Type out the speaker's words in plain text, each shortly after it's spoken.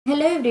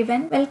Hello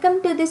everyone,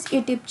 welcome to this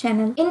YouTube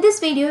channel. In this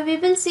video, we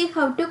will see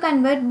how to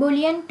convert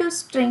Boolean to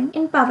string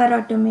in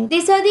PowerAutomate.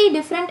 These are the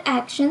different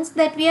actions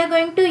that we are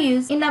going to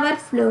use in our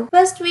flow.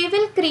 First, we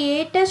will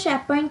create a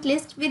SharePoint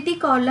list with the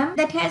column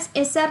that has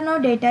yes or no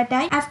data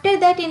type. After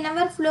that, in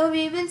our flow,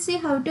 we will see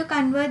how to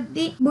convert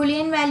the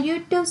Boolean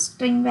value to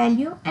string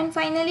value. And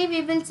finally,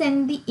 we will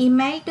send the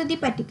email to the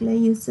particular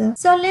user.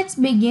 So let's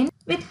begin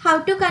with how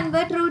to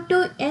convert true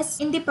to yes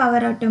in the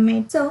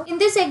PowerAutomate. So in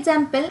this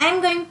example, I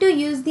am going to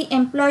use the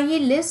employee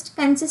list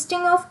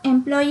consisting of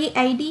employee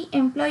ID,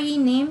 employee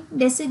name,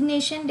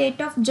 designation,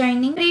 date of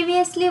joining,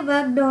 previously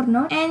worked or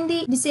not, and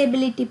the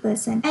disability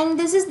person. And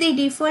this is the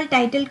default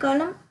title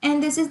column,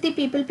 and this is the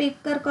people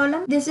picker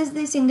column. This is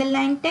the single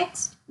line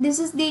text. This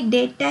is the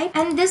date type,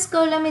 and this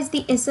column is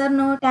the yes or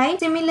no type.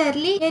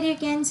 Similarly, here you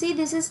can see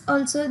this is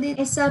also the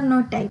yes or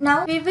no type.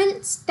 Now we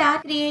will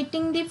start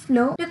creating the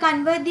flow to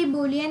convert the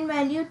Boolean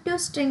value to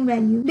string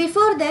value.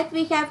 Before that,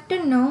 we have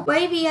to know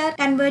why we are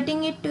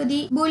converting it to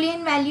the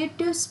Boolean value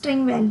to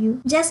string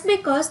value. Just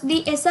because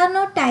the yes or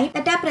no type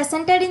that are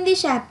presented in the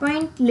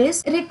SharePoint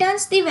list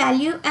returns the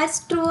value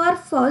as true or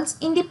false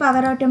in the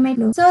PowerAutomate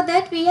flow. So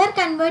that we are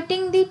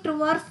converting the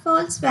true or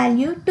false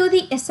value to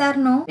the yes or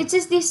no, which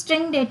is the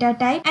string data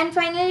type. And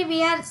finally,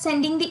 we are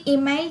sending the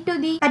email to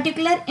the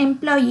particular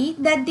employee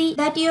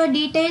that your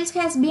details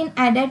has been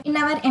added in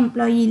our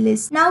employee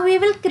list. Now we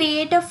will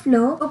create a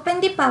flow. Open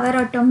the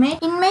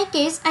PowerAutomate. In my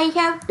case, I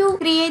have to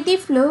create the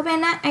flow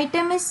when an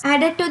item is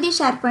added to the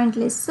SharePoint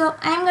list. So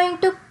I am going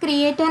to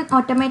create an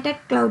automated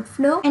cloud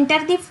flow.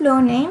 Enter the flow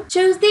name.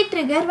 Choose the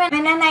trigger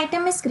when an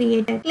item is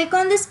created. Click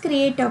on this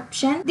create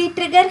option. The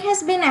trigger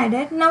has been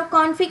added. Now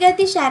configure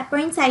the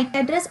SharePoint site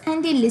address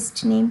and the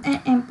list name.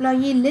 An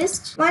employee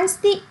list. Once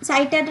the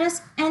site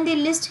address and the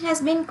list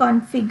has been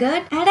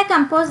configured, add a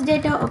compose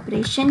data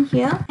operation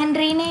here and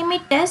rename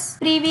it as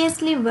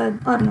previously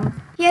worked or not.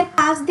 Here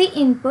pass the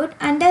input.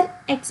 Under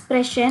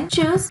expression,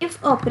 choose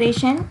if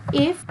operation.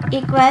 If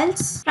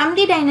equals, from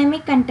the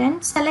dynamic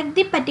content, select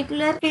the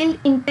particular field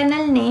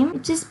internal name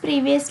which is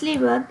previously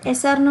worked,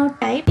 yes or no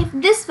type. If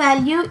this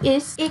value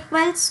is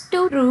equals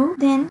to true,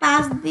 then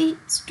pass the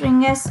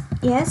string as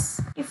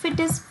yes. If it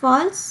is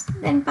false,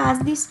 then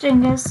pass the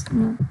string as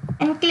no.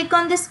 And click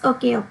on this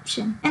OK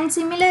option. And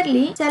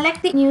similarly,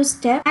 select the new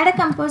step, add a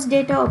compose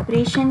data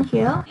operation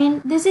here,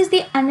 and this is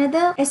the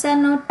another yes or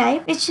no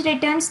type which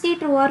returns the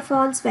true or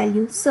false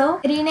value. So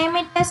rename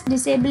it as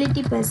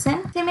disability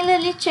person.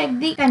 Similarly, check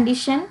the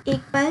condition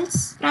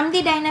equals, from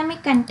the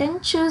dynamic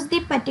content, choose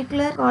the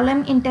particular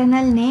column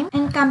internal name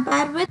and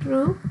compare with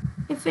true.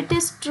 If it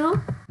is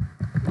true,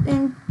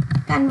 then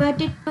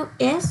convert it to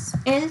yes,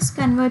 else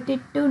convert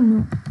it to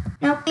no.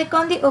 Now click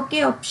on the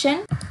OK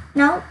option.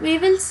 Now we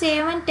will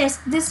save and test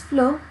this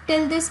flow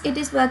till this it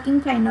is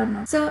working fine or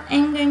not. So I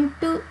am going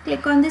to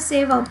click on the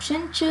save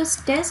option, choose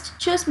test,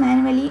 choose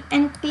manually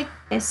and click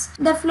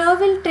test. The flow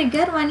will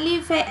trigger only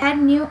if I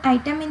add new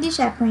item in the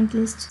SharePoint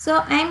list.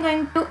 So I am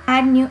going to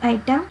add new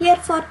item. Here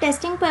for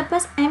testing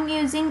purpose I am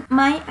using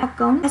my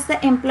account as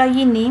the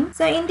employee name.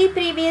 So in the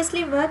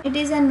previously work it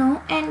is a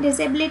no, and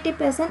disability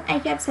person I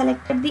have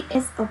selected the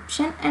yes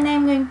option, and I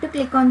am going to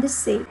click on this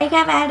save. I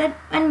have added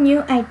a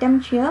new item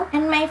here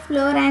and my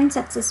flow ran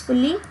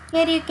successfully.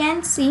 Here you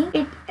can see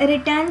it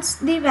returns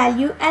the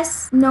value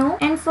as no,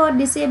 and for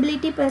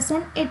disability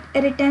person it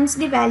returns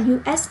the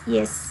value as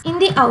yes. In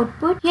the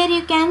output, here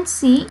you can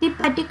see the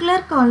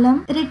particular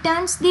column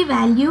returns the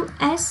value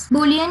as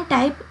Boolean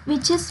type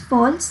which is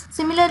false.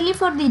 Similarly,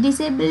 for the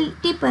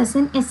disability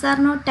person yes or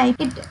no type,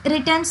 it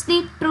returns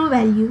the true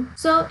value.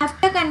 So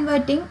after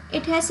converting,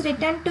 it has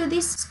returned to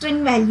this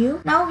string value.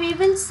 Now we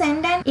will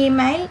send an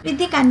email with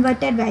the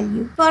converted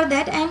value. For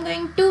that, I am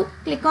going to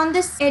click on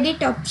this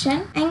edit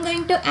option. I am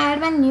going to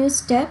add one new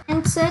step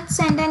and search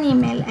send an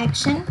email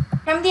action.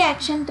 From the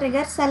action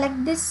trigger,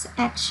 select this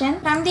action.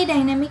 From the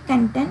dynamic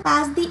content,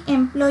 pass the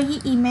employee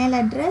email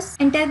address.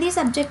 Enter the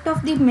subject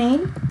of the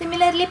mail.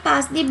 Similarly,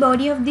 pass the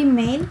body of the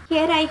mail.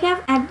 Here I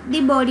have added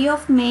the body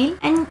of mail,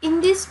 and in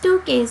these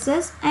two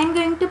cases, I am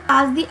going to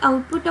pass the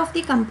output of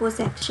the compose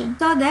action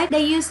so that the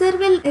user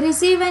will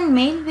receive an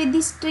mail with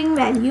the string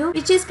value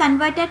which is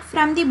converted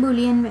from the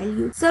Boolean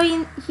value. So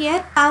in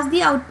here, pass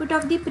the output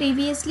of the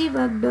previously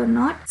worked or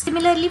not.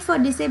 Similarly, for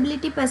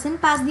disability person,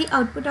 pass the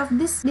output of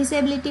this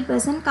disability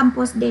person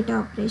compose data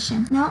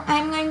operation. Now I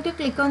am going to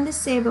click on the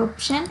save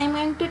option. I am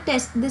going to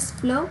test this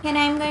flow. Here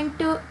I am going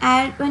to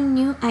add one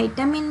new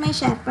item in my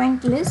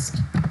SharePoint list.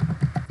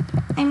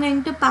 I am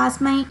going to pass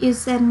my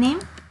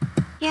username.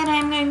 Here I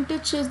am going to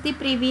choose the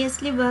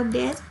previously worked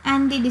as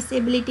and the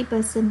disability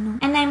person no.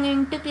 And I am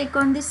going to click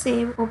on the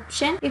save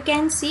option. You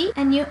can see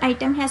a new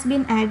item has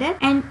been added,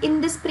 and in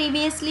this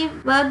previously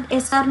worked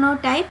yes or no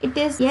type, it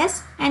is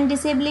yes, and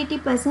disability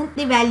person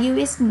the value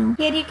is no.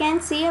 Here you can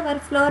see our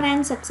flow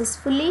ran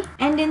successfully,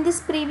 and in this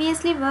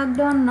previously worked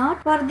or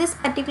not, for this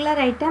particular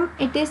item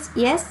it is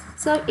yes,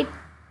 so it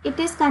it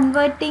is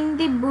converting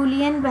the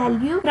Boolean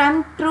value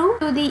from true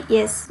to the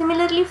yes.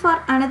 Similarly,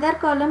 for another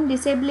column,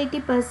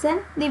 disability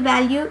person, the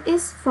value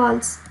is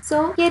false.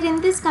 So here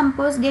in this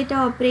compose data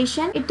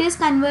operation, it is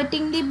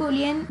converting the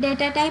Boolean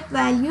data type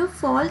value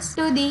false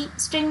to the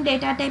string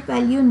data type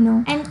value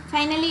no. And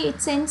finally,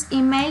 it sends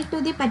email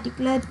to the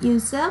particular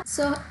user.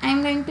 So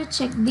I'm going to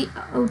check the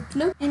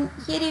Outlook, and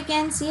here you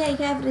can see I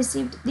have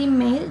received the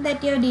mail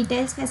that your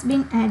details has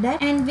been added,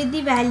 and with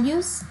the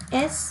values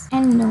yes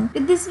and no.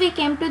 With this, we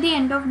came to the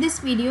end of this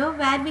video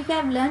where we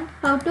have learned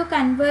how to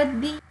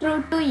convert the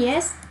true to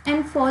yes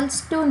and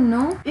false to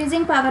no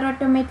using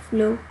PowerAutomate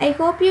Flow. I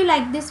hope you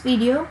like this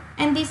video,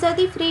 and these are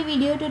the free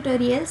video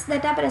tutorials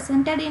that are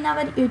presented in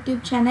our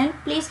YouTube channel.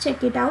 Please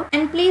check it out,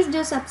 and please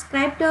do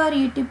subscribe to our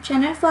YouTube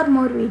channel for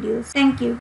more videos. Thank you.